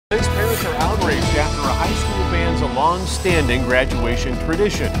long-standing graduation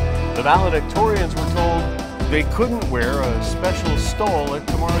tradition. The valedictorians were told they couldn't wear a special stole at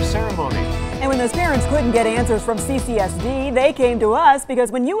tomorrow's ceremony. And when those parents couldn't get answers from CCSD, they came to us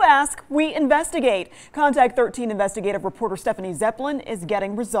because when you ask, we investigate. Contact 13 investigative reporter Stephanie Zeppelin is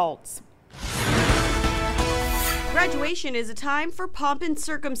getting results. Graduation is a time for pomp and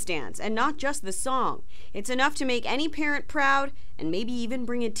circumstance, and not just the song. It's enough to make any parent proud and maybe even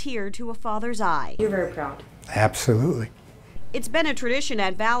bring a tear to a father's eye. You're very proud. Absolutely. It's been a tradition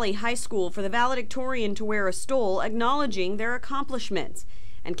at Valley High School for the valedictorian to wear a stole acknowledging their accomplishments.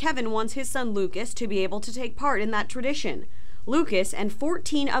 And Kevin wants his son Lucas to be able to take part in that tradition. Lucas and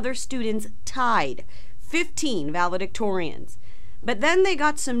 14 other students tied 15 valedictorians. But then they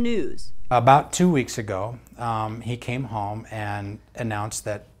got some news. About 2 weeks ago, he came home and announced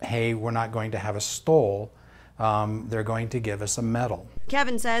that, hey, we're not going to have a stole. They're going to give us a medal.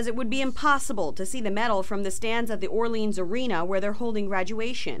 Kevin says it would be impossible to see the medal from the stands at the Orleans Arena where they're holding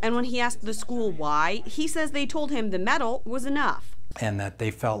graduation. And when he asked the school why, he says they told him the medal was enough. And that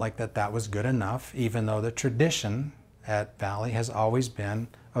they felt like that was good enough, even though the tradition at Valley has always been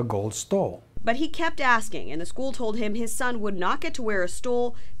a gold stole. But he kept asking, and the school told him his son would not get to wear a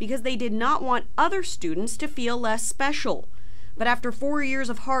stole because they did not want other students to feel less special. But after 4 years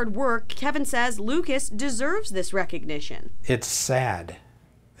of hard work, Kevin says Lucas deserves this recognition. It's sad.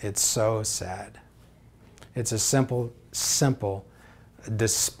 It's so sad. It's a simple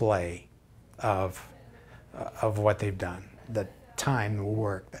display of what they've done. The time, the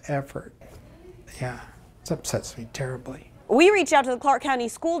work, the effort. Yeah, it upsets me terribly. We reached out to the Clark County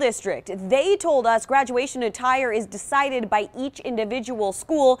School District. They told us graduation attire is decided by each individual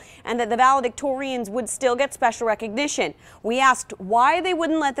school and that the valedictorians would still get special recognition. We asked why they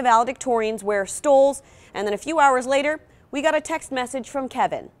wouldn't let the valedictorians wear stoles, and then a few hours later, we got a text message from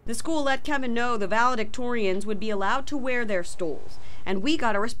Kevin. The school let Kevin know the valedictorians would be allowed to wear their stoles, and we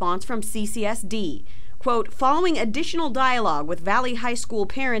got a response from CCSD. Quote, following additional dialogue with Valley High School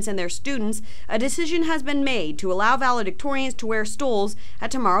parents and their students, a decision has been made to allow valedictorians to wear stoles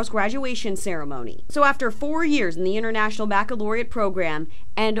at tomorrow's graduation ceremony. So after 4 years in the International Baccalaureate program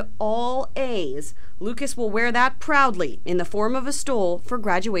and all A's, Lucas will wear that proudly in the form of a stole for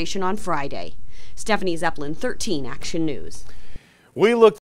graduation on Friday. Stephanie Zeppelin, 13 Action News. We looked